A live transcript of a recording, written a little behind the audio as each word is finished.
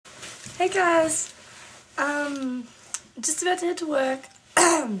Hey guys, just about to head to work.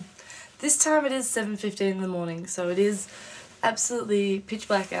 This time it is 7:15 in the morning, so it is absolutely pitch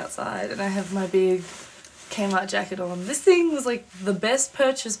black outside, and I have my big Kmart jacket on. This thing was like the best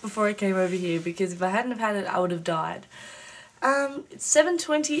purchase before I came over here, because if I hadn't have had it I would have died. It's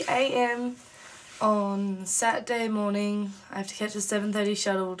 7:20 AM on Saturday morning. I have to catch a 7:30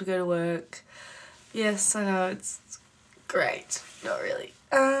 shuttle to go to work. Yes, I know, it's great. Not really.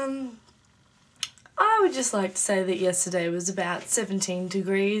 I would just like to say that yesterday was about 17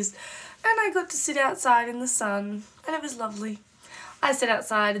 degrees and I got to sit outside in the sun and it was lovely. I sat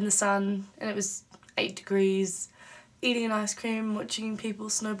outside in the sun and it was 8 degrees, eating an ice cream, watching people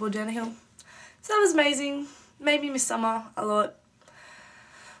snowboard down a hill. So that was amazing. Made me miss summer a lot.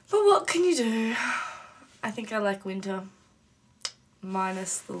 But what can you do? I think I like winter,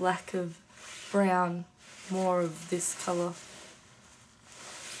 minus the lack of brown, more of this colour.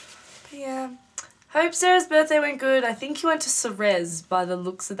 But yeah. Hope Sarah's birthday went good. I think he went to Ceres by the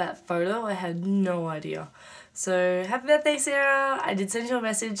looks of that photo. I had no idea. So happy birthday, Sarah. I did send you a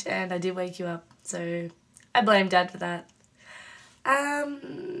message and I did wake you up. So I blame Dad for that.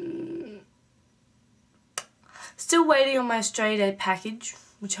 Still waiting on my Australia Day package,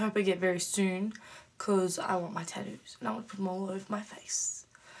 which I hope I get very soon, because I want my tattoos and I want to put them all over my face.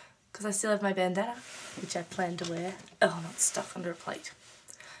 Because I still have my bandana, which I plan to wear. Oh, not stuck under a plate.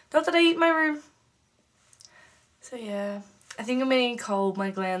 Not that I eat in my room. So yeah, I think I'm getting cold, my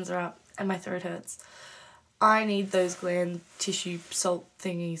glands are up and my throat hurts. I need those gland tissue salt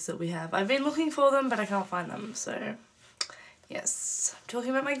thingies that we have. I've been looking for them but I can't find them, so yes, I'm talking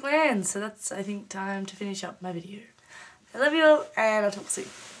about my glands, so that's I think time to finish up my video. I love you all and I'll talk soon.